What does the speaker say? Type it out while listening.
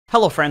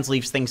Hello Friends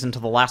leaves things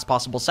until the last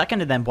possible second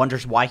and then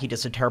wonders why he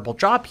does a terrible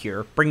job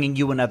here, bringing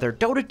you another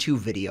Dota 2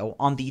 video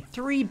on the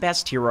 3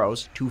 best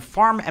heroes to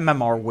farm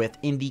MMR with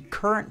in the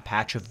current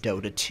patch of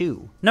Dota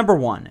 2. Number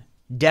 1.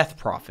 Death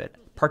Prophet,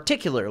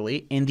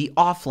 particularly in the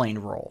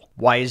offlane role.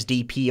 Why is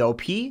DP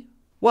OP?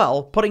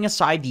 Well, putting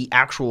aside the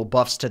actual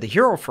buffs to the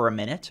hero for a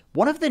minute,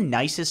 one of the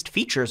nicest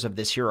features of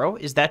this hero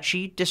is that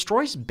she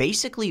destroys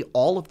basically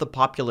all of the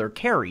popular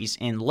carries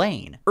in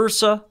lane.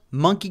 Ursa,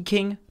 Monkey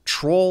King,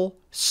 Troll,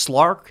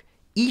 Slark,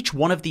 each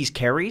one of these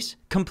carries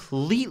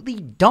completely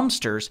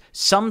dumpsters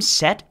some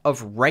set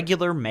of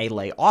regular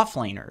melee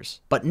offlaners.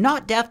 But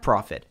not Death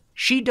Prophet.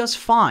 She does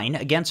fine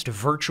against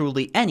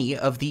virtually any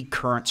of the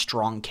current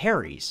strong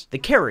carries. The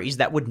carries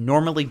that would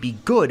normally be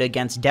good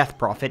against Death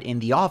Prophet in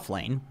the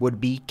offlane would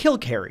be kill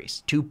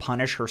carries to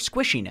punish her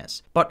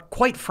squishiness. But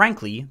quite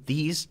frankly,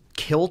 these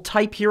kill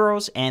type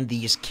heroes and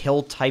these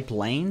kill type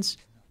lanes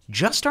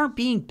just aren't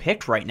being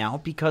picked right now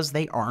because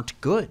they aren't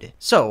good.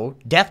 So,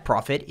 Death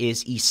Prophet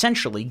is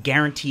essentially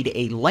guaranteed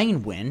a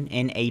lane win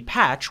in a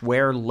patch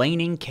where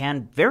laning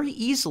can very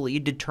easily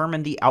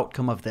determine the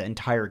outcome of the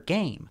entire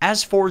game.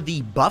 As for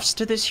the buffs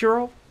to this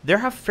hero, there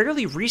have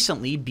fairly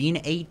recently been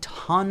a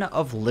ton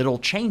of little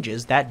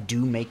changes that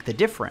do make the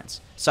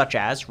difference, such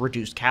as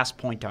reduced cast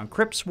point on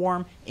Crypt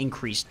Swarm,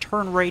 increased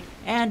turn rate,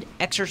 and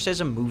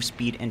Exorcism move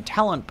speed and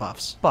talent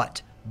buffs.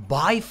 But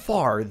by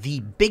far, the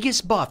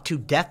biggest buff to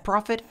Death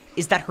Prophet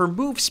is that her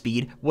move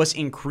speed was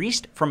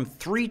increased from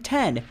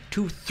 310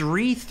 to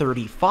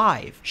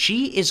 335.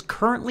 She is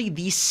currently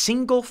the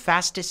single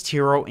fastest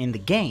hero in the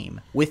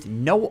game, with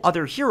no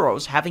other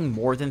heroes having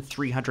more than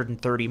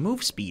 330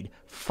 move speed,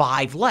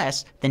 5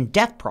 less than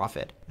Death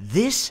Prophet.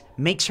 This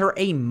makes her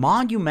a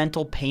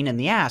monumental pain in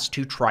the ass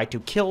to try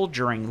to kill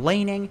during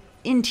laning,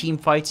 in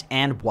teamfights,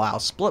 and while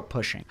split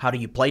pushing. How do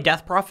you play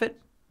Death Prophet?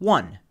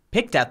 1.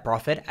 Pick Death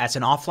Prophet as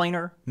an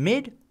offlaner,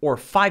 mid, or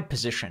 5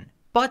 position,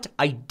 but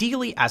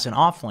ideally as an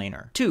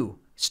offlaner. 2.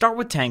 Start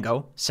with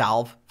Tango,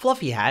 Salve,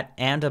 Fluffy Hat,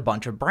 and a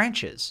bunch of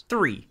branches.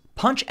 3.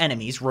 Punch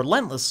enemies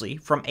relentlessly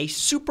from a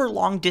super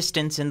long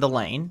distance in the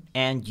lane,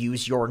 and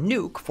use your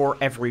nuke for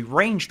every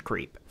ranged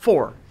creep.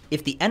 4.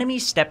 If the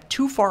enemies step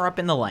too far up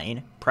in the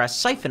lane, press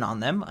Siphon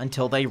on them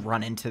until they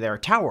run into their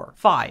tower.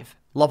 5.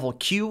 Level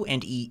Q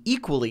and E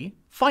equally,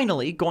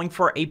 finally going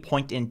for a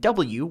point in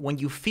W when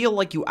you feel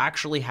like you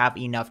actually have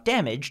enough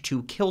damage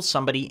to kill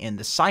somebody in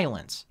the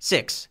silence.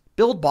 6.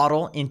 Build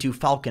Bottle into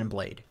Falcon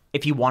Blade.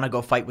 If you want to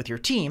go fight with your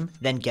team,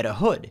 then get a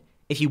hood.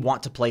 If you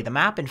want to play the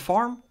map and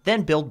farm,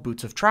 then build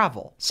Boots of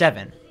Travel.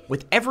 7.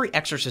 With every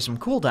Exorcism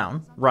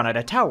cooldown, run at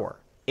a tower.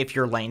 If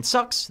your lane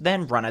sucks,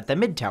 then run at the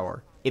mid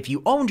tower. If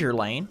you owned your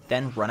lane,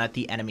 then run at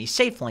the enemy's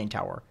safe lane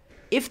tower.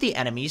 If the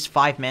enemy's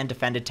 5-man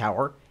defended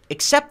tower,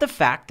 accept the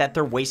fact that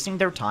they're wasting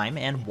their time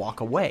and walk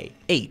away.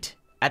 8.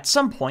 At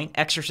some point,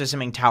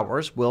 exorcisming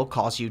towers will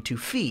cause you to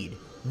feed.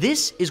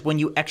 This is when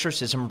you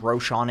exorcism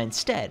Roshan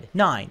instead.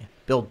 9.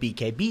 Build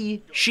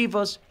BKB,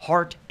 Shiva's,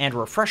 Heart, and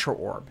Refresher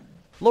Orb.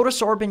 Lotus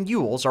Orb and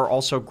Yules are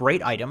also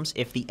great items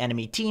if the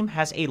enemy team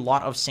has a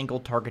lot of single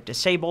target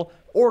disable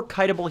or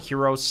kiteable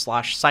heroes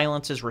 /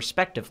 silences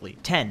respectively.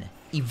 10.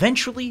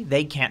 Eventually,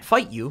 they can't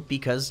fight you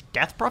because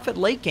Death Prophet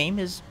late game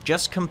is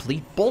just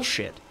complete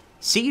bullshit.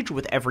 Siege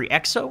with every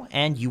Exo,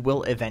 and you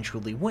will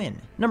eventually win.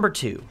 Number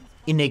 2.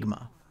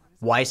 Enigma.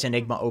 Why is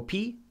Enigma OP?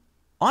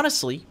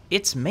 Honestly,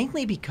 it's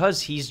mainly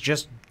because he's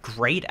just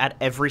great at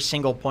every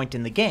single point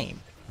in the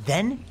game,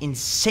 then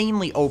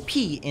insanely OP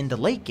in the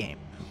late game.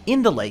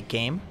 In the late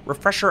game,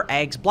 Refresher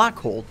Agg's Black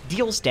Hole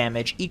deals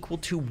damage equal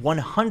to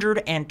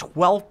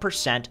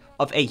 112%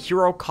 of a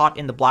hero caught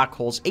in the Black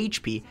Hole's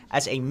HP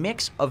as a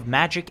mix of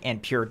magic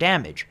and pure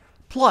damage,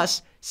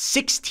 plus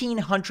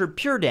 1600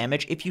 pure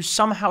damage if you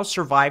somehow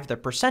survive the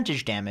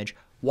percentage damage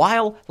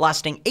while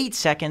lasting 8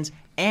 seconds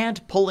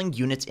and pulling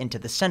units into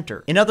the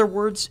center. In other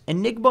words,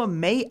 Enigma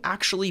may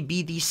actually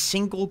be the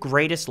single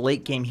greatest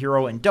late game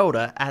hero in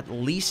Dota, at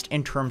least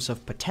in terms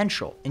of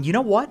potential. And you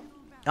know what?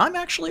 I'm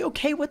actually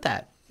okay with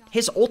that.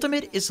 His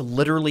ultimate is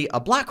literally a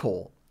black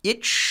hole.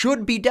 It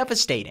should be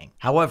devastating.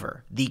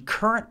 However, the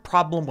current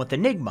problem with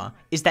Enigma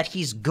is that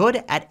he's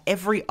good at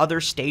every other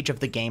stage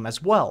of the game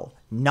as well,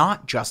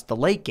 not just the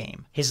late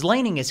game. His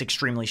laning is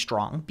extremely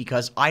strong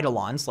because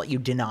Eidolons let you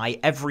deny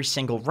every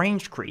single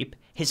ranged creep.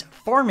 His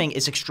farming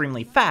is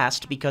extremely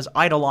fast because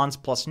Eidolons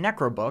plus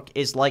Necrobook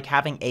is like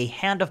having a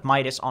Hand of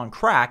Midas on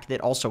crack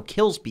that also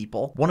kills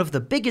people. One of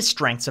the biggest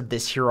strengths of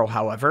this hero,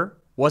 however,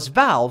 was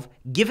Valve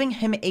giving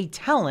him a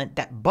talent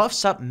that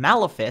buffs up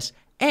Malefice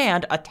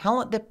and a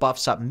talent that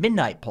buffs up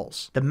Midnight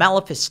Pulse. The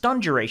Malefice stun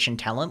duration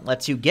talent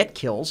lets you get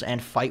kills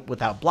and fight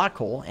without Black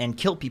Hole and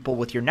kill people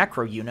with your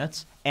Necro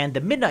units, and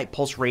the Midnight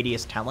Pulse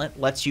radius talent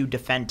lets you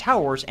defend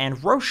towers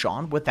and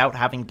Roshan without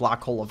having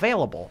Black Hole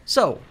available.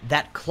 So,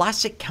 that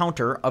classic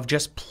counter of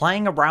just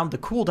playing around the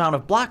cooldown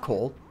of Black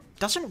Hole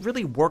doesn't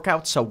really work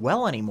out so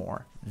well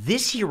anymore.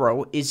 This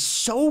hero is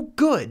so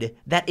good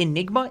that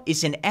Enigma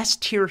is an S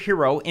tier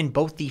hero in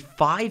both the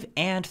 5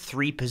 and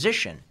 3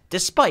 position.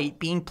 despite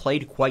being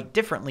played quite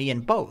differently in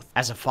both.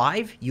 As a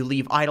 5, you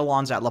leave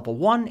Eidolons at level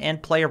 1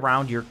 and play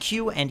around your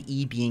Q and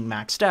E being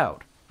maxed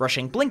out,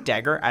 rushing Blink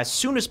Dagger as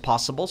soon as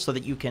possible so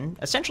that you can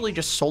essentially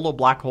just solo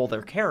black hole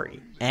their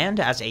carry. And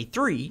as a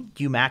 3,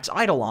 you max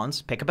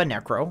Eidolons, pick up a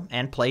Necro,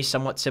 and play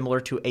somewhat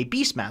similar to a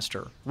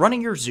Beastmaster,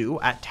 running your Zoo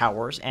at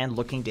towers and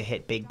looking to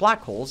hit big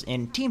black holes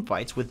in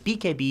teamfights with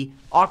BKB,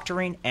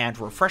 Octarine, and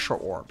Refresher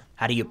Orb.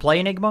 How do you play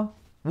Enigma?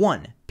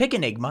 1. Pick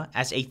Enigma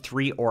as a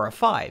 3 or a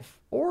 5,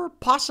 or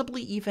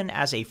possibly even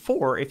as a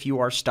 4 if you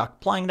are stuck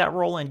playing that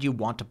role and you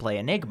want to play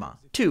Enigma.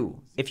 2.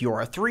 If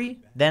you're a 3,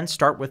 then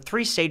start with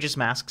 3 Sage's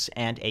Masks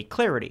and a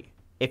Clarity.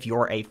 If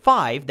you're a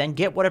 5, then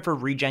get whatever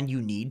regen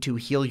you need to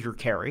heal your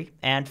carry,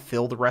 and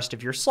fill the rest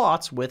of your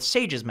slots with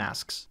Sage's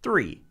Masks.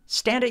 3.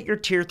 Stand at your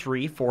tier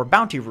 3 for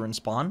Bounty Rune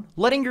spawn,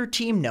 letting your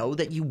team know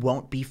that you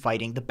won't be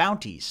fighting the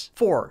bounties.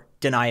 4.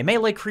 Deny a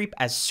melee creep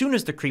as soon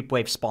as the creep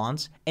wave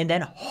spawns, and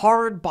then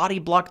hard body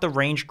block the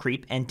range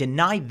creep and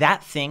deny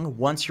that thing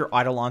once your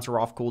Eidolons are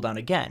off cooldown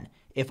again.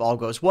 If all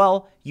goes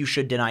well, you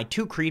should deny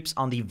 2 creeps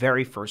on the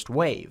very first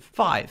wave.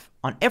 5.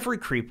 On every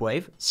creep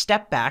wave,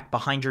 step back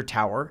behind your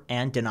tower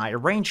and deny a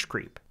ranged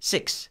creep.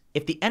 6.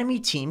 If the enemy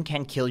team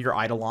can kill your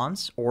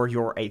Eidolons, or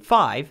you're a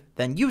 5,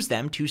 then use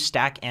them to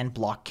stack and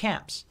block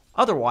camps.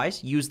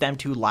 Otherwise, use them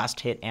to last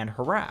hit and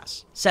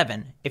harass.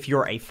 7. If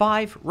you're a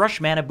 5, rush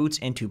Mana Boots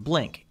into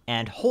Blink,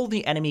 and hold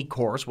the enemy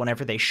cores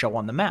whenever they show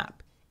on the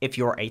map. If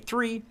you're a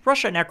 3,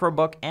 rush a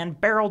Necrobook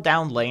and barrel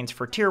down lanes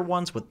for tier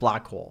 1s with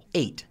Black Hole.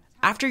 8.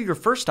 After your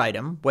first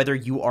item, whether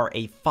you are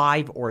a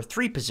 5 or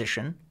 3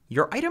 position,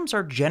 your items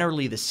are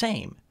generally the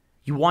same.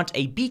 You want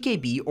a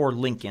BKB or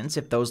Lincolns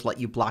if those let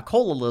you black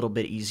hole a little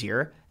bit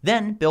easier,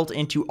 then built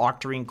into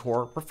Octarine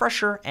Core,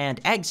 Refresher, and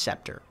Egg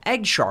Scepter.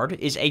 Egg Shard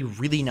is a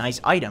really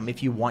nice item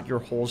if you want your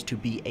holes to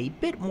be a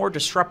bit more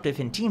disruptive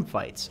in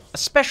teamfights,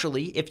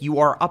 especially if you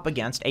are up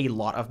against a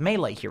lot of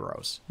melee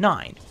heroes.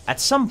 9.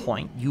 At some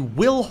point, you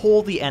will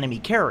hole the enemy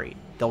carry.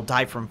 They'll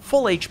die from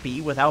full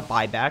HP without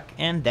buyback,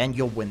 and then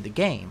you'll win the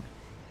game.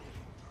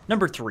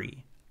 Number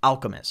 3.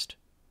 Alchemist.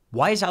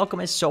 Why is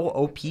Alchemist so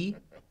OP?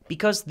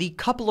 Because the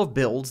couple of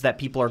builds that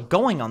people are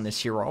going on this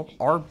hero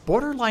are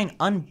borderline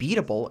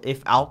unbeatable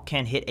if Alch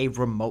can hit a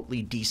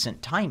remotely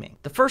decent timing.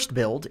 The first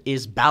build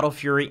is Battle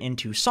Fury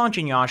into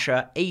Sanjin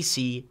Yasha,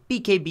 AC,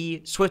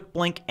 BKB, Swift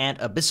Blink, and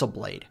Abyssal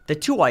Blade. The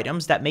 2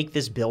 items that make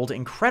this build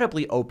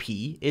incredibly OP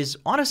is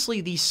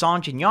honestly the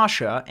Sanjin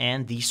Yasha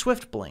and the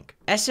Swift Blink.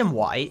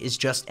 SMY is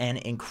just an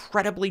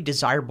incredibly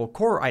desirable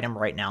core item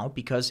right now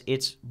because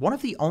it's one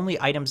of the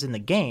only items in the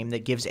game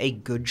that gives a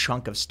good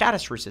chunk of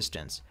status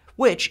resistance,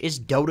 which is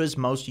Dota's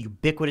most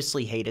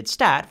ubiquitously hated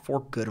stat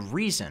for good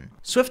reason.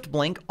 Swift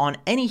Blink on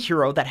any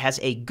hero that has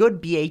a good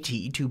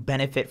BAT to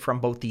benefit from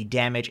both the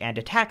damage and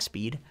attack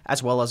speed,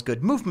 as well as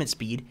good movement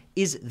speed,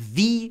 is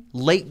the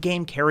late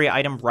game carry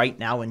item right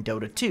now in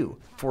Dota 2,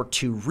 for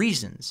 2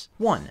 reasons.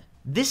 1.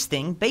 This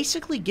thing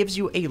basically gives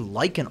you a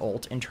Lycan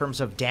ult in terms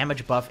of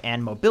damage buff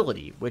and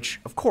mobility, which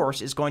of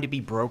course is going to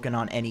be broken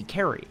on any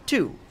carry.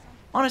 2.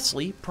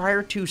 Honestly,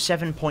 prior to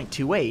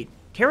 7.28,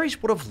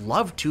 carries would have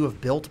loved to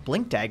have built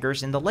Blink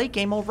Daggers in the late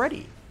game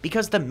already,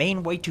 because the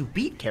main way to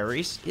beat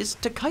carries is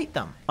to kite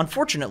them.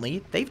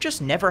 Unfortunately, they've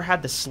just never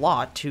had the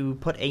slot to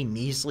put a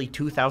measly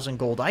 2,000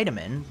 gold item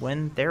in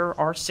when there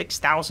are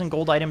 6,000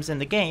 gold items in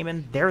the game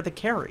and they're the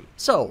carry.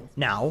 So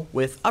now,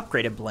 with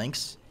upgraded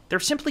Blinks, they're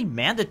simply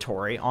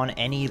mandatory on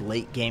any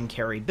late game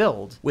carry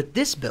build. With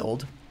this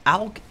build,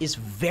 Alch is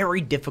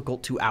very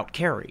difficult to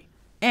outcarry.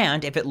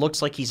 And if it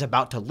looks like he's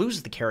about to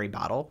lose the carry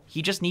battle,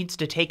 he just needs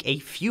to take a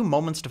few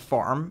moments to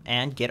farm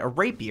and get a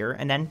rapier,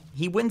 and then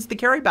he wins the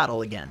carry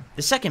battle again.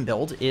 The second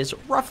build is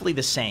roughly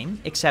the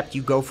same, except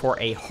you go for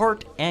a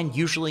heart and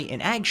usually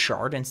an Ag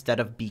Shard instead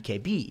of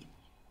BKB.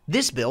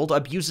 This build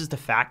abuses the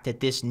fact that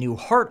this new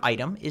heart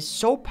item is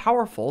so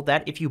powerful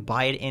that if you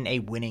buy it in a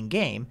winning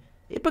game,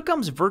 it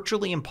becomes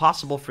virtually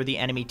impossible for the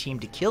enemy team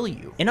to kill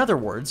you. In other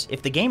words,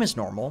 if the game is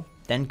normal,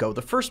 then go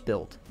the first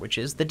build, which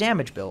is the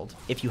damage build.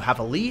 If you have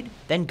a lead,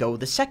 then go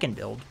the second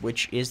build,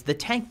 which is the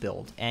tank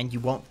build, and you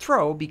won't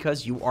throw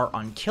because you are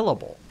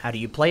unkillable. How do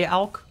you play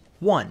Alch?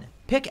 1.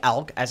 Pick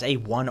Alch as a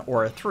 1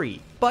 or a 3,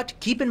 but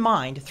keep in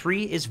mind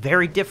 3 is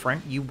very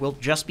different. You will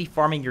just be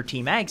farming your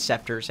team Ag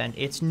Scepters, and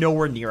it's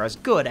nowhere near as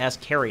good as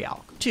carry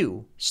Alch.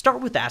 2.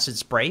 Start with Acid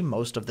Spray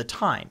most of the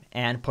time,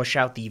 and push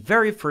out the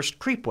very first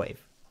creep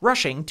wave,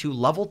 rushing to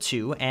level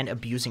 2 and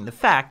abusing the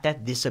fact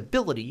that this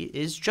ability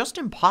is just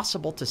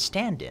impossible to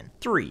stand in.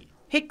 3.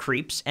 Hit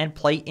creeps and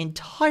play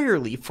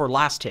entirely for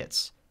last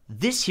hits.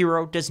 This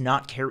hero does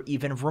not care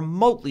even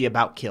remotely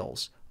about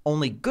kills,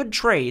 only good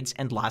trades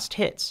and last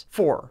hits.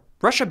 4.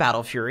 Rush a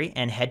Battle Fury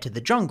and head to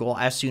the jungle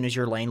as soon as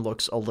your lane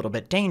looks a little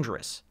bit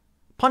dangerous.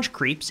 Punch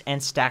creeps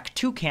and stack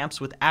 2 camps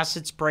with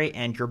Acid Spray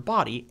and your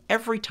body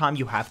every time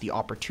you have the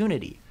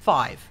opportunity.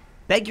 5.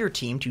 Beg your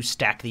team to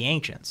stack the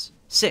Ancients.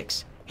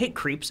 6. Hit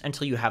creeps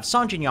until you have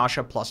Sanjin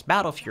Yasha plus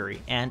Battle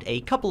Fury and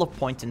a couple of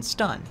points in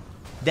stun.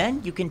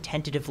 Then you can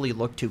tentatively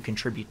look to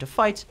contribute to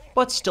fights,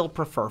 but still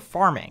prefer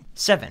farming.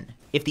 7.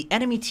 If the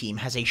enemy team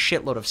has a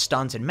shitload of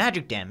stuns and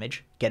magic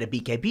damage, get a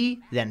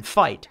BKB, then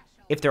fight.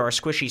 If there are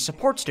squishy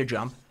supports to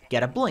jump,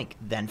 get a blink,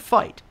 then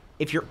fight.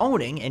 If you're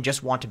owning and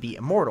just want to be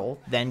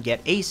immortal, then get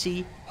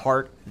AC,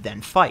 heart,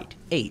 then fight.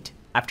 8.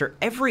 After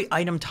every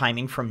item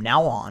timing from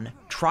now on,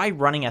 try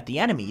running at the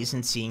enemies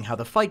and seeing how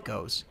the fight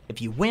goes.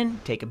 If you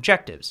win, take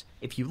objectives.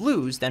 If you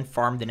lose, then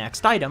farm the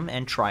next item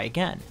and try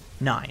again.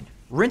 9.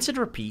 Rinse and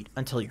repeat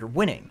until you're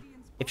winning.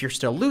 If you're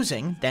still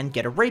losing, then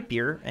get a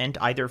rapier and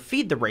either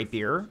feed the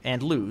rapier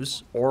and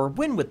lose, or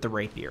win with the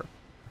rapier.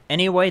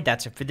 Anyway,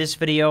 that's it for this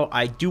video.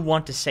 I do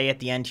want to say at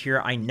the end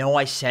here, I know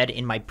I said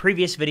in my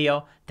previous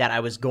video that I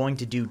was going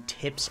to do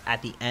tips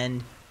at the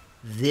end.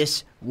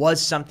 This was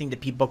something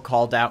that people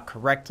called out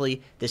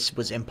correctly. This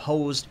was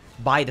imposed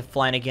by the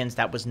Flanagans.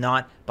 That was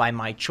not by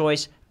my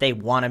choice. They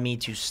wanted me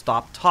to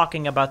stop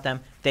talking about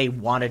them. They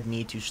wanted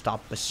me to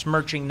stop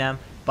besmirching them.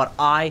 But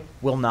I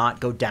will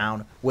not go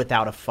down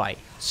without a fight.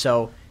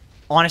 So,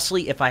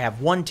 honestly, if I have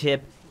one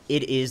tip,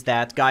 it is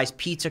that, guys,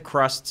 pizza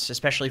crusts,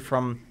 especially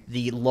from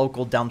the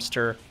local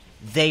dumpster,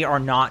 they are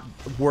not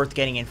worth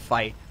getting in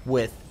fight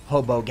with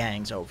hobo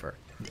gangs over.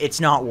 It's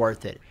not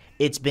worth it.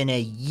 It's been a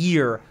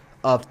year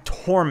of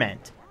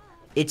torment.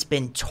 It's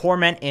been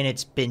torment and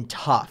it's been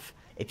tough.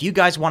 If you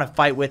guys want to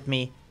fight with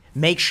me,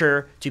 make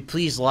sure to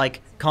please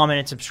like, comment,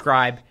 and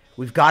subscribe.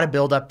 We've got to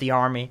build up the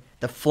army.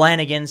 The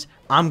Flanagans,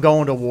 I'm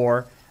going to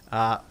war.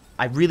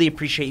 I really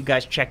appreciate you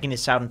guys checking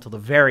this out until the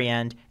very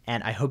end,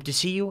 and I hope to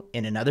see you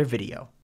in another video.